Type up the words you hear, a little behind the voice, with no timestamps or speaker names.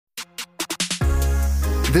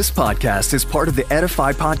This podcast is part of the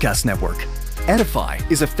Edify Podcast Network. Edify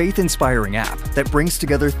is a faith-inspiring app that brings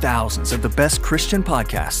together thousands of the best Christian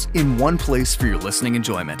podcasts in one place for your listening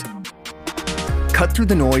enjoyment. Cut through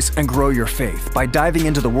the noise and grow your faith by diving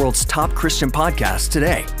into the world's top Christian podcasts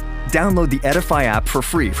today. Download the Edify app for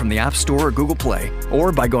free from the App Store or Google Play,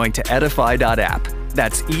 or by going to edify.app.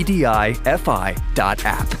 That's EDIFI.app.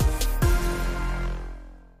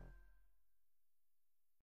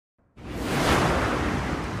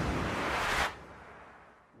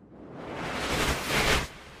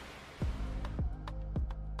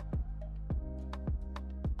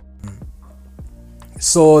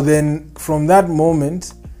 So then from that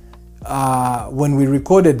moment, when we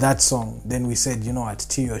recorded that song, then we said, you know what,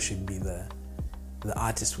 Tio should be the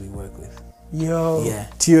artist we work with. Yo. Yeah,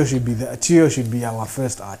 Tio should be our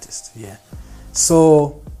first artist. Yeah.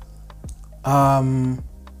 So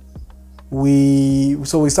we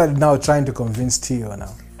started now trying to convince Tio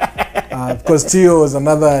now. Because Tio was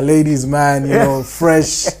another ladies' man, you know,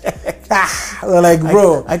 fresh. We're like,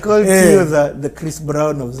 bro. I call Tio the Chris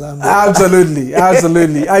Brown of Zambia.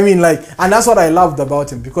 Absolutely. I mean, like, and that's what I loved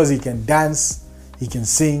about him, because he can dance, he can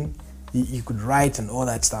sing, he could write and all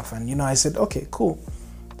that stuff. And, you know, I said, okay, cool.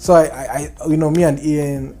 So I you know, me and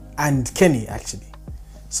Ian and Kenny, actually.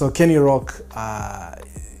 So Kenny Rock,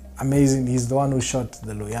 amazing. He's the one who shot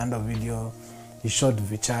the Loyanda video. He shot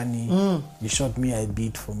Vichani. He shot Me I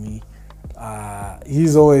Beat for me.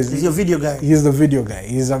 He's your video guy. He's the video guy.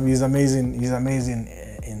 He's amazing. He's amazing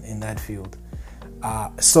in that field.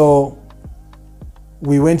 So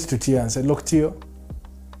we went to Tio and said, look, Tio,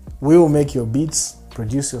 we will make your beats,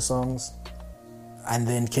 produce your songs, and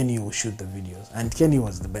then Kenny will shoot the videos. And Kenny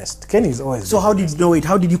was the best. Kenny's always. So how did you know it?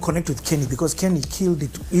 How did you connect with Kenny? Because Kenny killed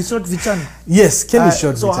it. He shot Vichani. Yes, Kenny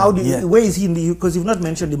shot Vichani. So how did? Where is he in the? Because you've not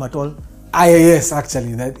mentioned him at all. Yes,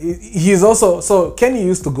 actually, that he's also. So Kenny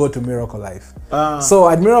used to go to Miracle Life. So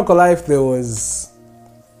at Miracle Life there was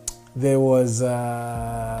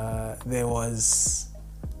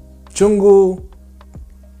Chungu.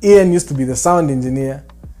 Ian used to be the sound engineer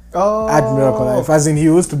at Miracle Life. As in, he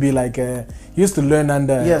used to be like he used to learn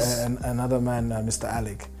under another man, Mr.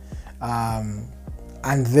 Alec.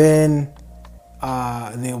 And then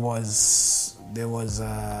there was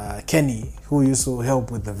Kenny, who used to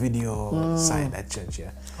help with the video side at church.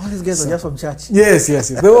 Yeah, all these guys are just from church. Yes,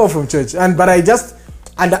 they were all from church. But I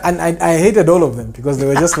hated all of them, because they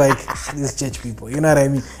were just like these church people. You know what I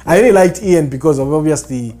mean? I really liked Ian because of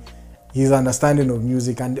obviously his understanding of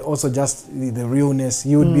music, and also just the realness.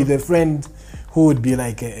 He would be the friend who would be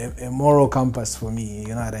like a moral compass for me.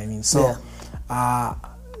 You know what I mean? So,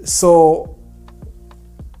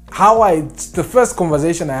 the first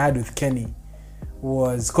conversation I had with Kenny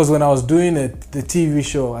was because when I was doing the TV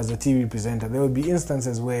show as a TV presenter, there would be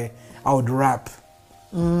instances where I would rap,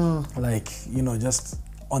 like, you know, just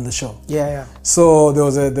on the show. Yeah. So there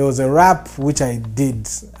was a rap which I did,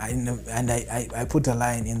 and I put a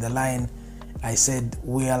line. In the line, I said,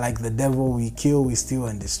 "We are like the devil: we kill, we steal,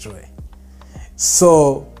 and destroy."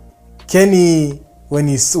 So Kenny, when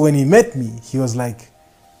he met me, he was like,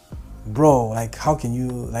 bro, like, how can you,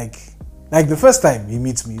 like the first time he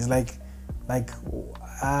meets me, he's like,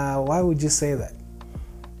 why would you say that?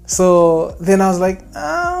 So then I was like,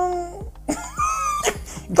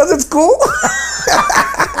 because it's cool.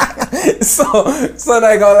 so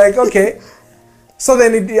like, I was like, okay. So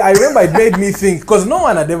then I remember it made me think, because no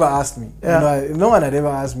one had ever asked me. Yeah. You know, no one had ever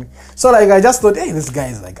asked me. So like, I just thought, hey, this guy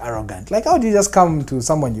is like arrogant. Like, how do you just come to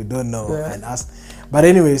someone you don't know and ask? But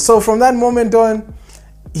anyway, so from that moment on,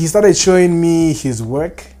 he started showing me his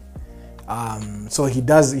work. So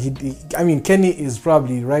Kenny is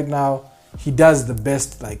probably right now, he does the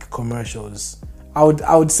best like commercials. I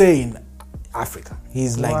would say in Africa.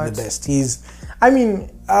 He's like the best.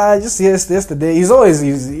 Just yesterday, he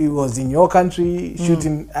was in your country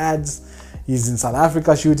shooting ads. He's in South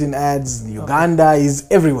Africa shooting ads, Uganda, he's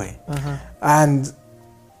everywhere. And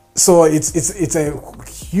so it's a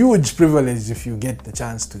huge privilege if you get the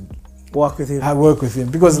chance to work with him. I work with him,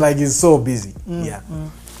 because like he's so busy.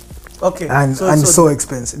 Okay. And so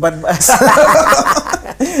expensive. But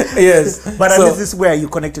yes. But at least this is where you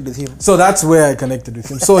connected with him. So that's where I connected with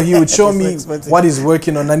him. So he would show me what he's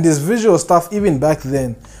working on, and this visual stuff even back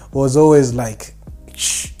then was always like,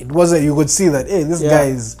 it wasn't, you could see that, hey, this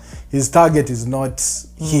guy his target is not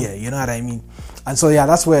here, you know what I mean? And so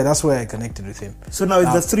that's where I connected with him. So now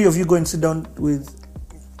the three of you go and sit down with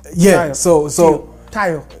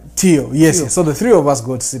Tio. Tio. Yes. So the three of us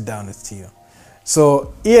go to sit down with Tio.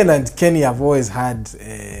 So Ian and Kenny have always had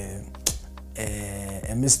a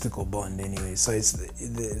a mystical bond anyway. So it's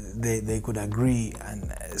they could agree,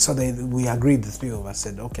 and so we agreed. The three of us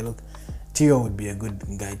said, okay, look, Tio would be a good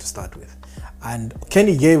guy to start with. And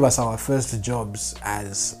Kenny gave us our first jobs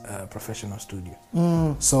as a professional studio.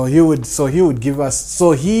 So he would give us.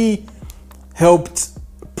 So he helped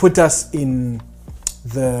put us in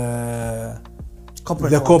the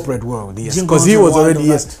corporate world, yes, because he was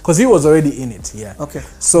already in it. Yeah. Okay.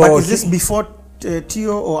 So but is this before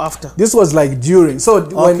Tio or after? This was like during. So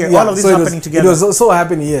when all of this happening together. It was also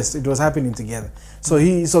happening. Yes, it was happening together.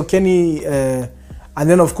 So Kenny. And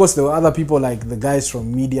then, of course, there were other people like the guys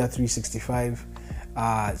from Media 365.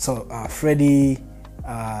 Freddie,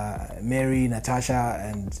 Mary, Natasha,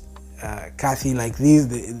 and Kathy. Like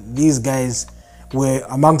these guys were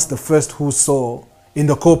amongst the first who saw in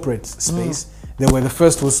the corporate space. They were the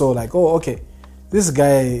first who saw like, oh, okay, this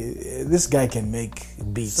guy can make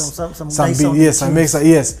beats. Some nice beats.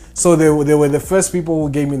 Yes. So they were the first people who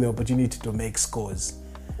gave me the opportunity to make scores.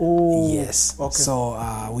 Oh, yes. Okay. So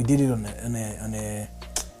we did it on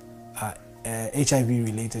a HIV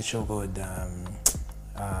related show called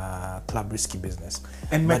Club Risky Business.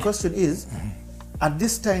 And my question is, at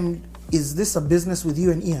this time, is this a business with you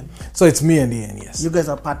and Ian? So it's me and Ian. Yes. You guys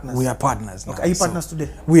are partners. We are partners now. Okay. Are you partners today?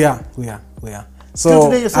 We are. So till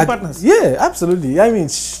today, you're still partners. Yeah, absolutely. I mean,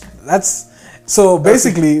 that's so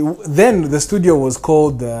basically. Then the studio was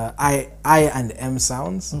called I and M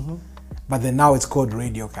Sounds. But then now it's called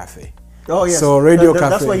Radio Cafe. Oh yes. So Radio Cafe.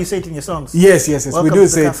 That's why you say it in your songs. Yes. Welcome We do to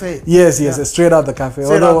say the cafe. Yes. Straight out the cafe.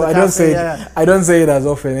 Straight Although out the cafe, I don't say it as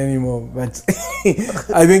often anymore. But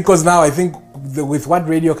I think because now with what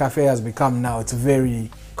Radio Cafe has become now, it's very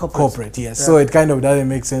corporate. Yes. Yeah. So it kind of doesn't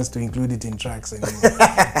make sense to include it in tracks anymore.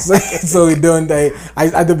 so we don't. I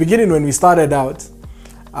at the beginning when we started out,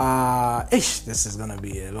 this is gonna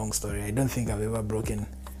be a long story. I don't think I've ever broken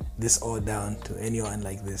this all down to anyone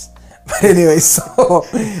like this. But anyway, so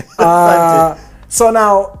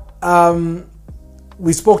now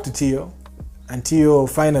we spoke to Tio, and Tio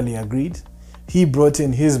finally agreed. He brought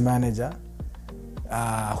in his manager,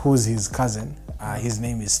 who's his cousin. His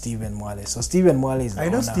name is Stephen Mwale. So Stephen Mwale is the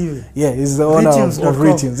owner. Steven. Yeah, he's the owner of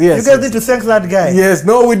Ritunes. Yes. You guys need to thank that guy. Yes,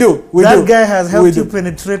 no, we do. That guy has helped you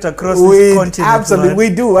penetrate across this continent. Absolutely, we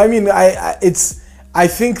do. I mean, I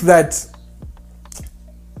think that.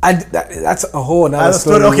 And that's a whole another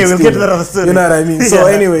story. Okay, we'll get to that other story. You know what I mean? So,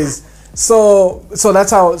 anyways, so that's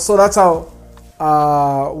how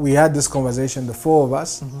we had this conversation. The four of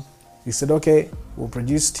us. We said, okay, we'll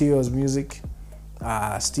produce Tio's music.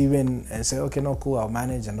 Steven and said, okay, no, cool. I'll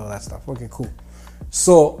manage and all that stuff. Okay, cool.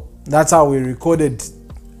 So that's how we recorded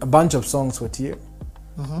a bunch of songs for Tio.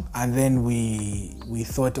 And then we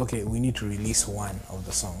thought, okay, we need to release one of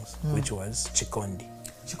the songs, which was Chikondi.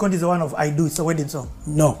 Chikondi is the one of I Do. It's a wedding song.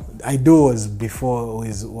 No, I Do was before.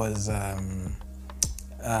 Was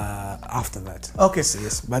after that. Okay.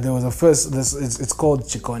 Yes, but there was a first. It's called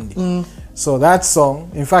Chikondi. So that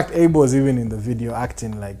song. In fact, Abe was even in the video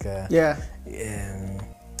acting like a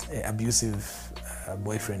abusive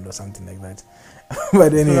boyfriend or something like that.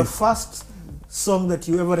 But anyway, so the first song that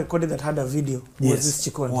you ever recorded that had a video was this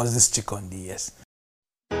Chikondi. Was this Chikondi? Yes.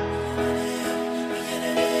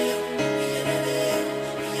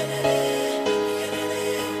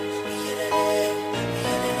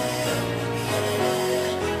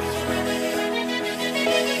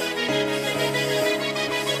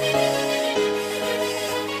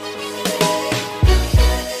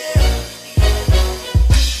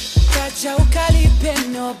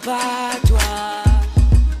 Badwa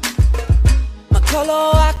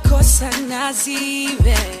makolo akosa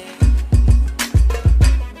nazive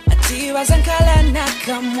atiwa zankala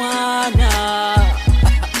nakamwana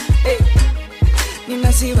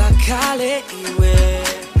ninaziva kale iwe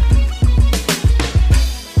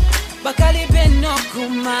bakali beno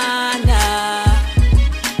kumana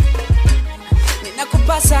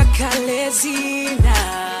ninakupasa kale zina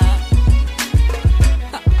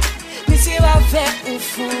Nisiwafe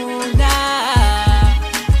ufuna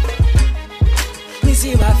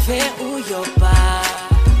Nisiwafe uyoba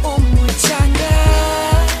Umuchanga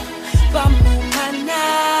Bamumana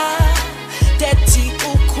Teti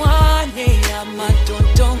ukwane ya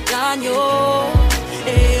matondonganyo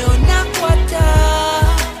Eo nakwata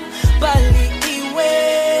Bali iwe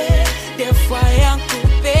Defwa yangu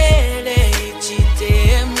pele Chite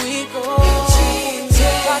mwiko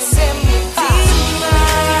Chite mwiko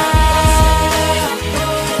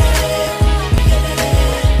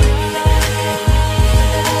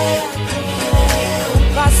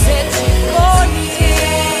City.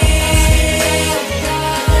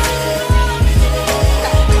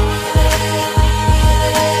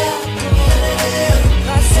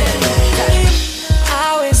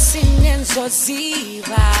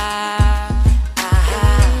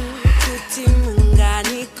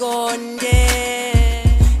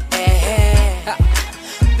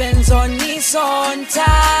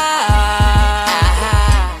 sonta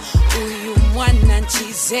uyu mwana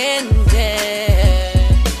nchizende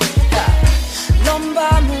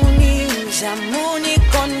lomba muninja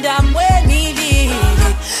munikonda mwenili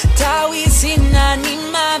tawi sina ni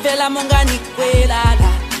mavela monga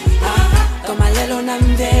nikwelala koma lelo na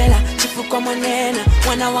mvela chifukwa mwanena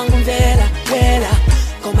mwana wangu mvela wela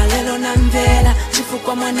koma lelo na mvela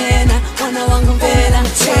chifukwa mwanena mwana wangu mvela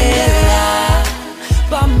mchela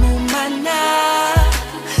pamumana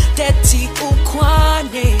teti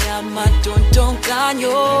ukwane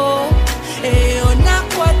amatontonganyo eona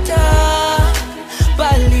kwata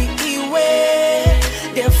bali iwe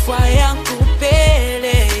defwa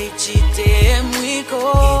yankupele ichite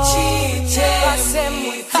mwiko pase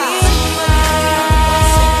mwikima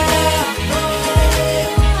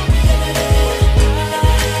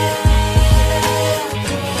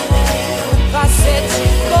pase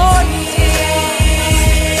chikoni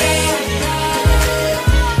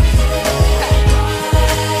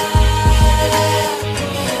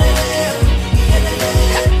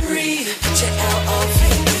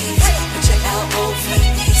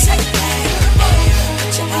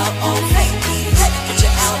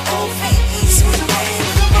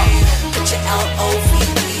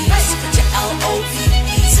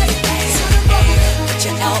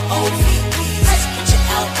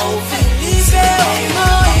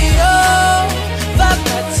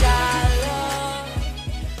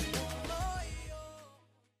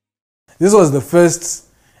This was the first.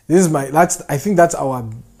 I think that's our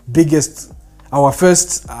biggest, our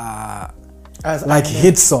first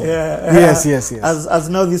hit song. Yeah. Yes. As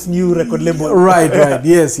now this new record label. Right.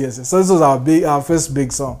 Yes. So this was our first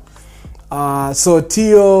big song. So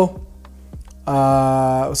Tio.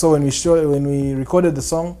 So when we recorded the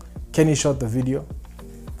song, Kenny shot the video,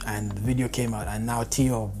 and the video came out, and now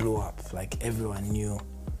Tio blew up. Like everyone knew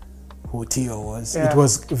who Tio was. Yeah. It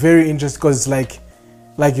was very interesting because it's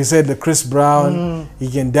like you said, the Chris Brown,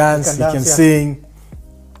 he can dance, he can sing,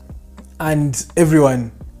 and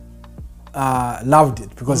everyone loved it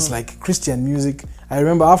because it's like Christian music. I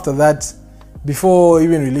remember after that, before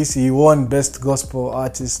even release, he won Best Gospel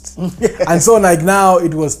Artist, and so like now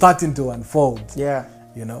it was starting to unfold. Yeah,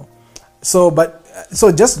 you know. So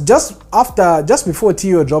just before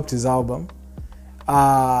Tio dropped his album,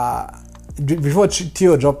 before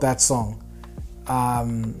Tio dropped that song.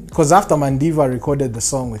 Because after Mandiva recorded the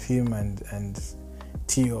song with him and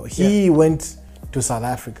Tio, he went to South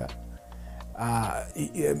Africa.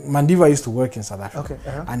 Mandiva used to work in South Africa,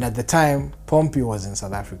 and at the time, Pompey was in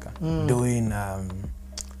South Africa doing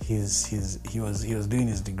he was doing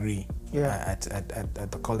his degree at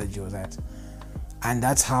the college he was at, and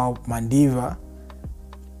that's how Mandiva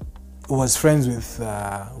was friends with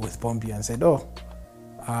Pompey and said,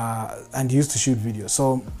 and he used to shoot videos.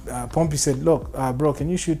 So Pompey said, look, bro, can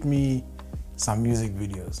you shoot me some music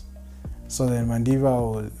videos? So then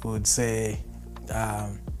Mandiva would say,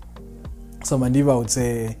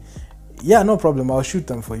 yeah, no problem, I'll shoot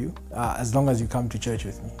them for you, as long as you come to church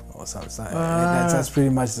with me. Or something. That's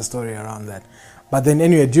pretty much the story around that. But then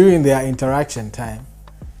anyway, during their interaction time,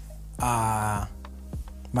 Mandiva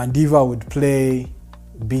would play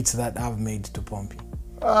beats that I've made to Pompey.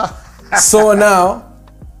 So now,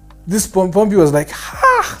 this Pompey was like,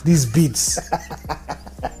 these beats.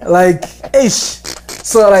 Like, ish.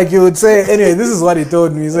 So like he would say, anyway, this is what he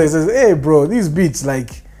told me. So he says, hey bro, these beats,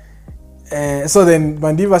 like, so then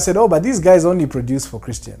Mandiva said, but these guys only produce for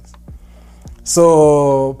Christians.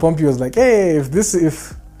 So Pompey was like, hey, if this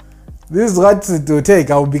is what to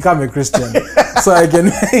take, I will become a Christian. So I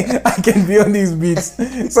can be on these beats.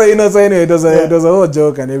 So anyway, it was a whole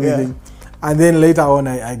joke and everything. Yeah. And then later on,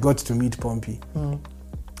 I got to meet Pompey.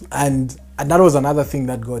 And that was another thing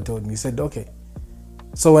that God told me. He said, okay.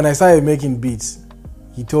 So when I started making beats,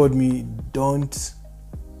 he told me, don't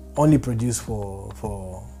only produce for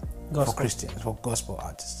Christians, for gospel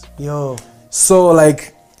artists. Yo. So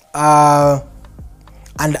like, and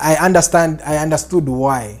I understood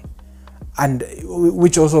why. And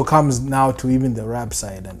which also comes now to even the rap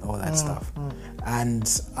side and all that stuff. And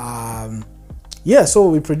so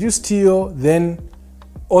we produced Tio. Then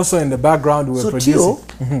also in the background we were producing. Tio,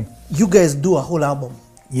 you guys do a whole album.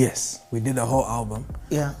 Yes, we did a whole album.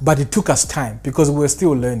 Yeah. But it took us time because we were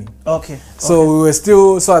still learning. Okay. So we were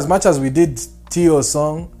still, so as much as we did Tio's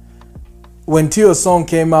song, when Tio's song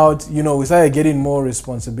came out, we started getting more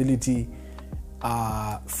responsibility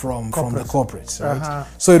from the corporates, right?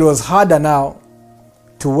 So it was harder now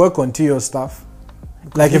to work on Tio stuff.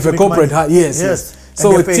 Like if a corporate had, yes.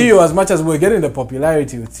 So with Tio, as much as we were getting the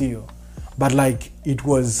popularity with Tio, but like it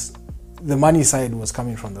was, the money side was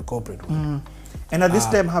coming from the corporate world. And at this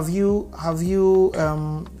time, have you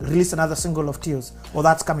released another single of Tears, or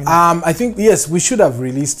that's coming up? I think yes, we should have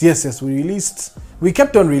released. Yes, we released. We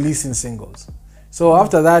kept on releasing singles. So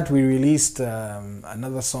after that, we released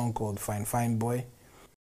another song called "Fine Fine Boy."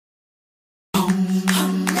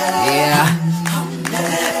 Yeah.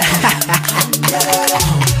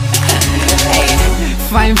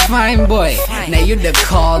 Fine, fine boy. Now you da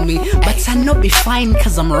call me, but I know be fine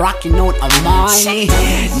cause I'm rocking out a money.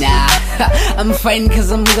 Nah, I'm fine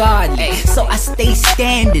cause I'm godly. So I stay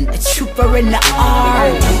standing, a trooper in the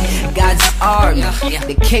army. God's army,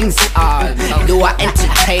 the king's army. Do I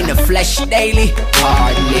entertain the flesh daily?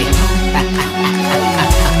 Hardly.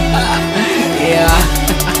 Yeah.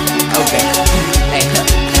 Okay. Hey.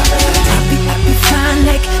 I be fine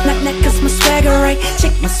like not cause my swagger right.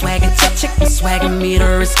 Check my swagger, check my swagger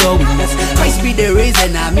meter is going nuts. Christ be the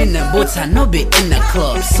reason I'm in the boots, I know be in the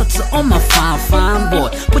club. So to all my fine boy,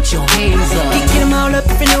 put your hands up. Get them all up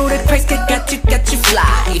if you know that Christ got you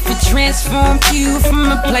fly. If it transformed you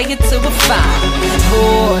from a player to a fine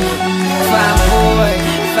boy, oh.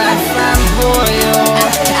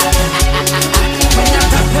 When I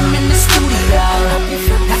rap him in the studio,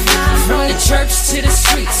 from the church to the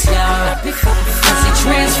streets, y'all. Cause he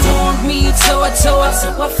transformed me to a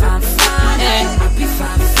fine. Hey, you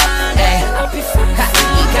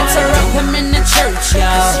got to rap him in the church,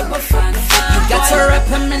 y'all. You got to rap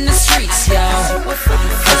him in the streets, y'all.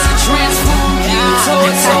 Cause he transformed you to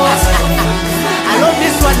a I love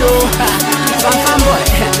this one though. Fine boy,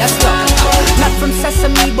 let's go. Not from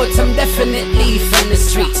Sesame, but I'm definitely from the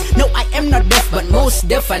streets. No, I am not deaf, but most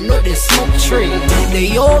deaf, I know they smoke tree.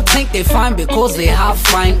 They all think they fine because they have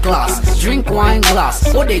fine glass. Drink wine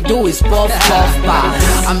glass, what they do is puff bar.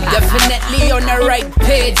 I'm definitely on the right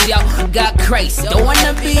page, y'all. Got Christ, don't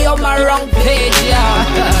wanna be on my wrong page, y'all.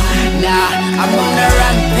 Nah, I'm on the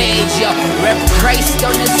rampage, y'all. Rep Christ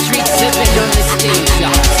on the streets, living on the stage,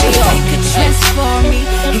 y'all. He could transform me,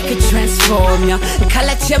 he could transform ya.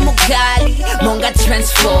 Kalache mukali, monga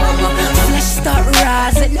transformer. Flesh start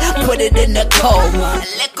rising, put it in the coma.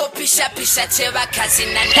 Leko pisha cheva kazi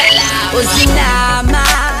na ndala. Uzinama,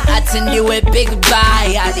 attend you with big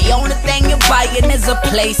buy. The only thing you're buying is a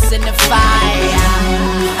place in the fire.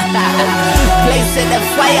 Place in the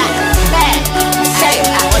fire. Man, say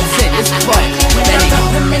what's in this point? Then I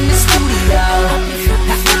put him in the studio.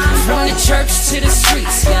 From the church to the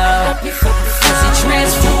streets, yo. Cause he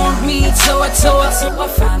transformed me to a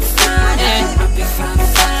fine. Hey, you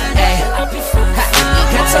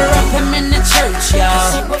got to rap him in the church, yo.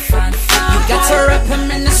 You got to rap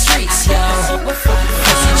him in the streets, yo.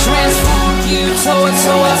 Cause he transformed you to a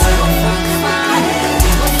fine.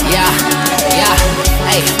 Yeah.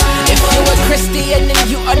 Hey, if you a Christian and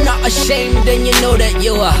you are not ashamed, then you know that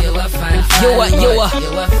you are.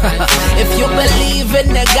 If you believe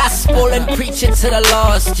in the gospel and preach it to the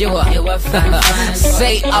lost, you are.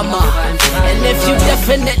 Say I'm a. And if you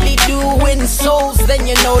definitely do win souls, then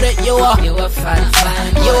you know that you are. You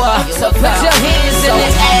are. So put your hands in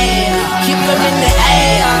the air, keep them in the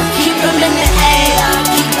air, keep them in the air,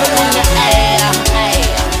 keep them in the air.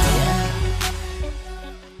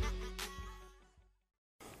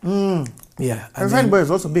 Yeah, Fine Fine Boy is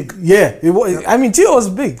also big. Yeah, it was. I mean, Tio was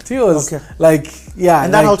big. Tio was like, yeah,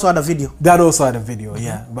 and that also had a video. That also had a video,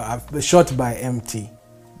 yeah, but shot by MT,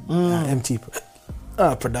 MT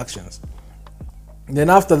Productions. Then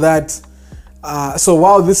after that, so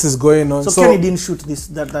while this is going on, so Kenny didn't shoot this.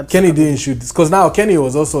 That Kenny didn't shoot this because now Kenny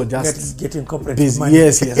was also just getting corporate busy. money.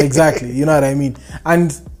 Yes, exactly. You know what I mean?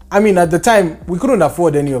 And I mean, at the time, we couldn't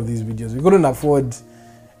afford any of these videos. We couldn't afford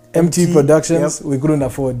MT Productions, we couldn't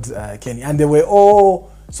afford Kenny, and they were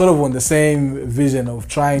all sort of on the same vision of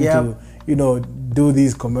trying to, you know, do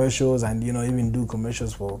these commercials and, you know, even do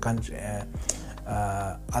commercials for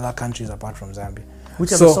other countries apart from Zambia.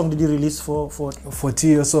 Which other song did you release for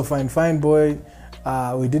Tio? So Fine Boy,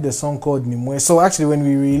 we did a song called Nimwe. So actually, when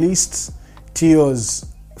we released Tio's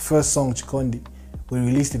first song Chikondi, we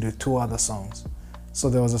released it with 2 other songs. So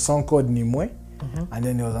there was a song called Nimwe. And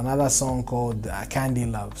then there was another song called Candy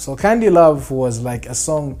Love. So Candy Love was like a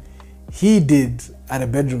song he did at a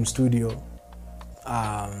bedroom studio.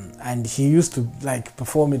 And he used to like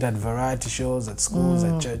perform it at variety shows, at schools,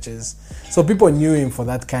 at churches. So people knew him for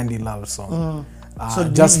that Candy Love song. So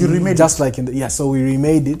you remade just it? Like in the, so we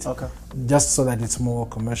remade it. Okay. Just so that it's more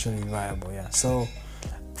commercially viable, yeah. So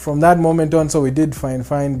from that moment on, so we did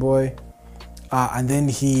Fine Boy. And then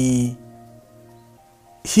he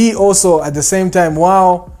also at the same time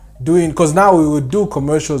while doing, because now we would do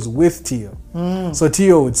commercials with Tio. So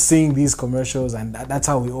Tio would sing these commercials and that's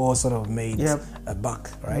how we all sort of made a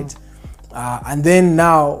buck, right? And then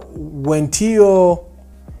now, when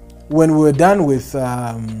we were done with,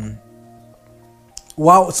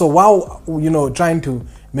 while you know, trying to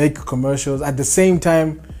make commercials at the same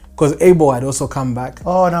time, because Abel had also come back.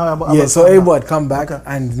 Oh, no. Yeah, so Abel had come back,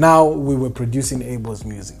 and now we were producing Abel's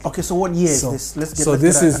music. Okay, so what year is this? Let's get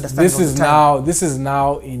this is time.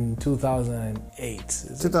 now in 2008.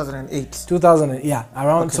 2008. 2000, yeah,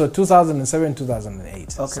 around, so 2007,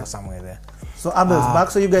 2008, Okay. so somewhere there. So Abel's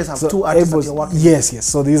back. So you guys have So two artists Abel's, that you're working with. yes.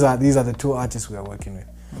 So these are the two artists we are working with.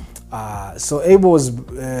 So Abel was,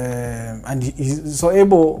 so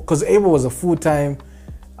Abel, because Abel was a full-time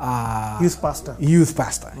Youth pastor.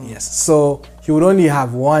 Yes. So he would only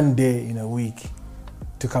have one day in a week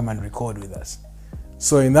to come and record with us.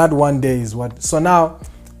 So in that one day is what. So now,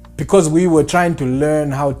 because we were trying to learn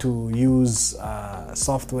how to use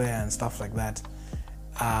software and stuff like that.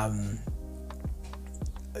 I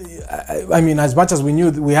mean, as much as we knew,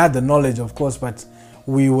 we had the knowledge, of course, but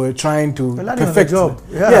we were trying to perfect the job.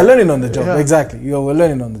 Yeah, learning on the job. Yeah. Exactly. We're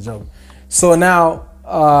learning on the job. So now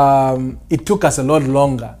it took us a lot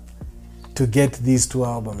longer to get these two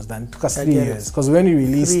albums done. It took us 3 years because we only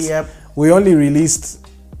released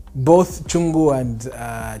both Chungu and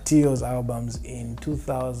Tio's albums in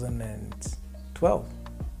 2012.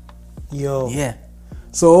 Yo. Yeah.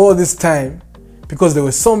 So all this time, because there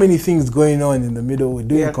were so many things going on in the middle, we're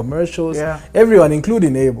doing commercials. Yeah. Everyone,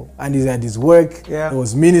 including Abel, and he had his work. Yeah. There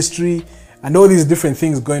was ministry and all these different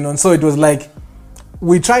things going on. So it was like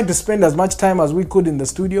we tried to spend as much time as we could in the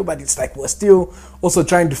studio, but it's like we're still also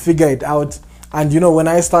trying to figure it out. And you know, when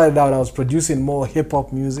I started out, I was producing more hip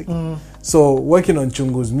hop music. So working on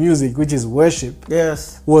Chungu's music, which is worship,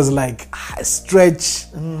 was like a stretch.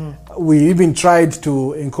 We even tried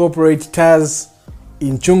to incorporate Taz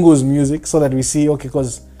in Chungu's music so that we see, okay,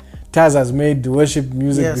 because Taz has made worship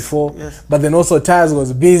music before, but then also Taz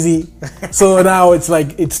was busy. So now it's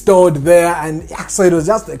like it's stored there. And so it was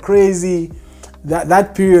just a crazy,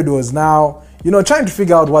 that period was now, you know, trying to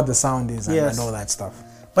figure out what the sound is and all that stuff.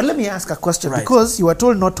 But let me ask a question, because you were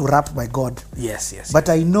told not to rap by God. Yes. But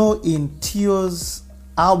I know in Tio's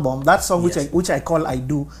album, that song which I call I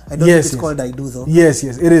Do. I don't think it's called I Do though. Yes,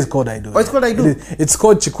 it is called I Do. Oh, it's called I Do. It's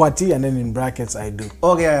called Chikwati and then in brackets I Do.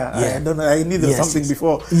 Okay, I don't know. I knew there was something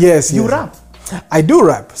before. Yes, you rap. I do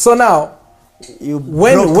rap. So now you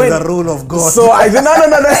broke the rule of God. So I did no.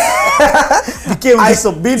 Became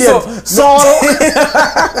disobedient.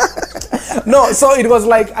 No, so it was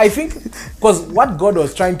like, I think, because what God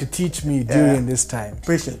was trying to teach me during this time,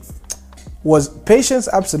 patience, was patience,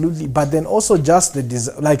 absolutely, but then also just the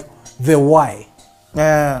the why.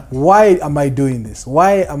 Why am I doing this?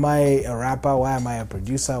 Why am I a rapper? Why am I a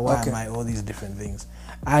producer? Why am I all these different things?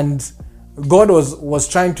 And God was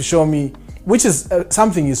trying to show me, which is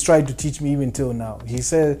something He's tried to teach me even till now. He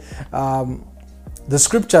said, the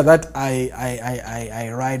scripture that I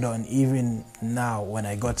ride on even now when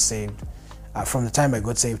I got saved, from the time I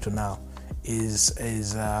got saved to now, is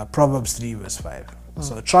Proverbs 3 verse 5.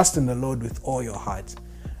 So trust in the Lord with all your heart.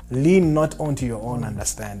 Lean not onto your own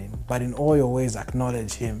understanding, but in all your ways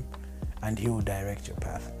acknowledge Him, and He will direct your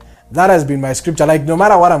path. That has been my scripture. Like, no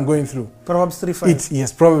matter what I'm going through. Proverbs 3:5.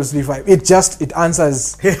 Yes, Proverbs 3:5.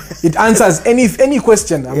 It answers any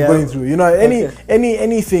question I'm going through. You know,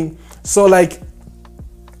 anything. So like,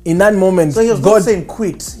 in that moment, so He was God, not saying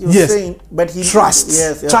quit. He was saying, but He trust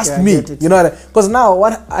me. You know, because now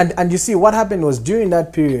what? And you see, what happened was during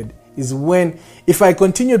that period is when, if I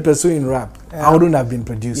continued pursuing rap, I wouldn't have been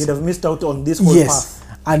producing. You'd have missed out on this whole path.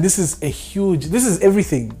 And this is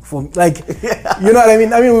everything for, like, you know what I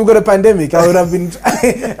mean? I mean, we've got a pandemic. I would have been,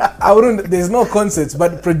 there's no concerts,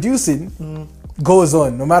 but producing goes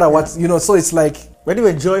on no matter what, you know, so it's like. When you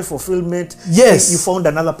enjoy fulfillment, yes, you found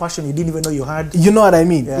another passion you didn't even know you had. You know what I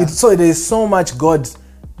mean? So there is so much God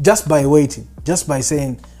just by waiting, just by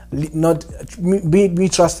saying, not me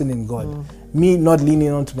trusting in God, me not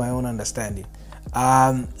leaning onto my own understanding,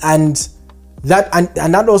 and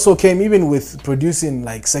that also came even with producing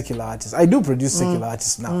like secular artists. I do produce secular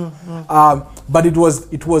artists now, but it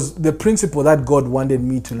was the principle that God wanted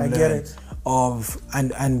me to learn of,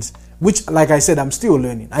 and which, like I said, I'm still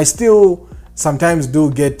learning. I still sometimes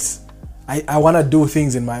do get, I want to do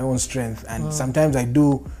things in my own strength, and sometimes I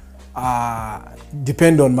do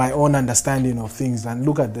depend on my own understanding of things and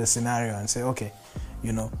look at the scenario and say, okay,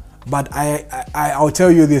 you know. But I'll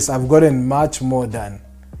tell you this: I've gotten much more done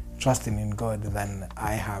trusting in God than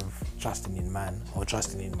I have trusting in man or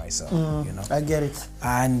trusting in myself. You know, I get it.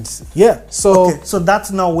 And so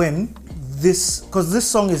that's now when this, because this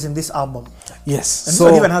song is in this album. Yes. And so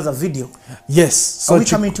this one even has a video. Yes. So are we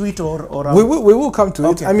coming to it or we will come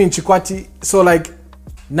to it. I mean, Chikwati. So like,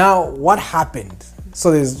 Now, what happened? So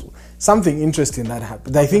there's something interesting that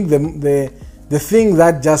happened. I think the thing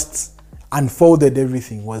that just unfolded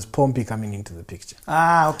everything was Pompey coming into the picture.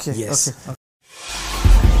 Ah, okay. Yes. Okay.